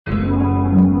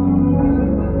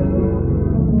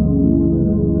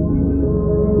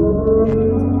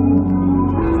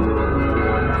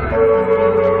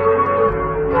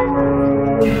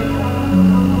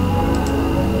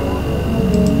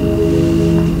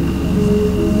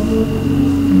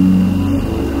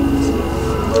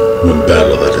one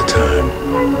battle at a time.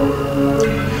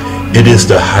 It is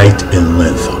the height and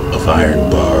length of iron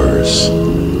bars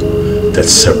that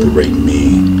separate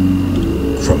me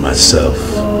from myself.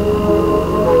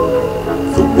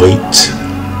 The weight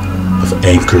of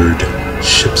anchored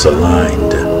ships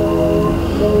aligned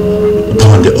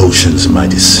upon the ocean's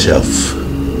mighty shelf.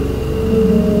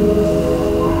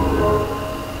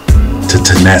 The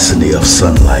tenacity of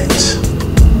sunlight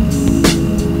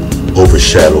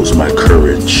overshadows my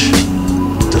courage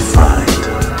to find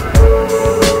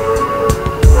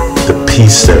the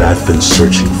peace that I've been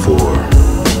searching for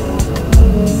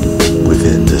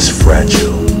within this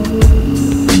fragile,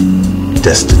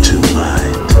 destitute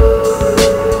mind.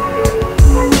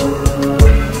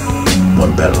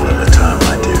 One battle at a time,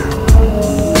 my dear.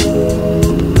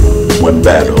 One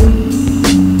battle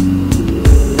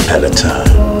at a time.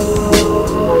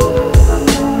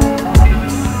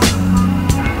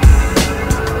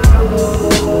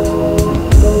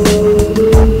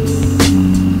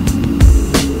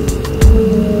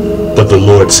 But the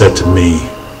Lord said to me,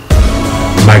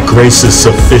 my grace is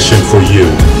sufficient for you,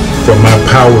 for my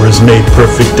power is made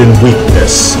perfect in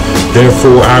weakness.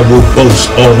 Therefore I will boast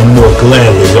all the more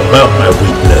gladly about my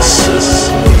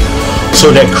weaknesses, so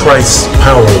that Christ's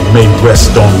power may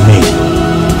rest on me.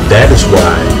 That is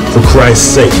why, for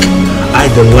Christ's sake, I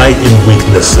delight in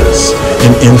weaknesses,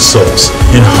 in insults,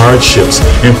 in hardships,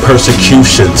 in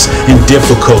persecutions, in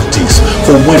difficulties.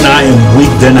 For when I am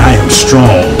weak, then I am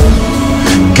strong.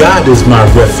 God is my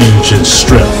refuge and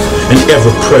strength, an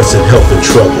ever-present help in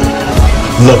trouble.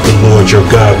 Love the Lord your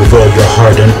God with all your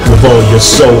heart and with all your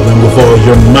soul and with all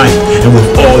your might and with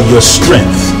all your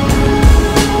strength.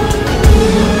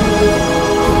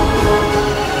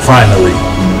 Finally,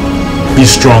 be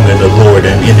strong in the Lord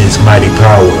and in his mighty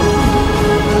power.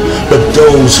 But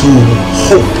those who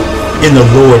hope in the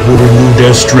Lord will renew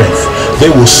their strength.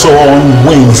 They will soar on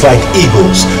wings like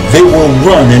eagles. They will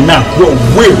run and not grow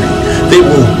weary. They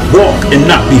will walk and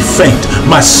not be faint.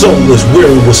 My soul is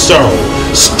weary with sorrow.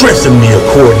 Strengthen me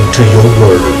according to your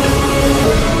word.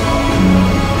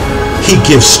 He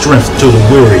gives strength to the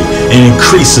weary and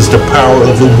increases the power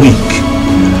of the weak.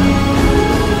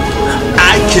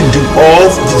 I can do all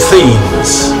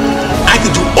things. I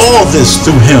can do all this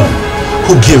through him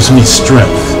who gives me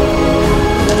strength.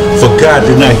 For God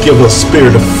did not give us a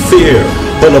spirit of fear,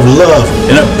 but of love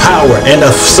and of power and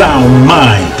of sound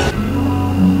mind.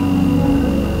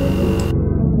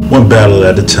 One battle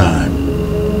at a time.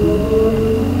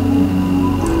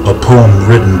 A poem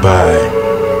written by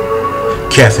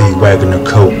Kathi Waggoner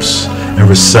Copes and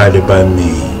recited by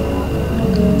me,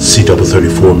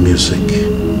 Double34 Music.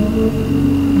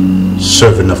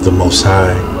 Servant of the Most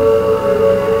High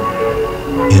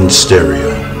in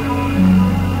stereo.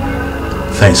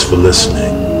 Thanks for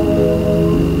listening.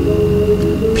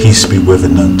 Peace be with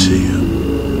and unto you.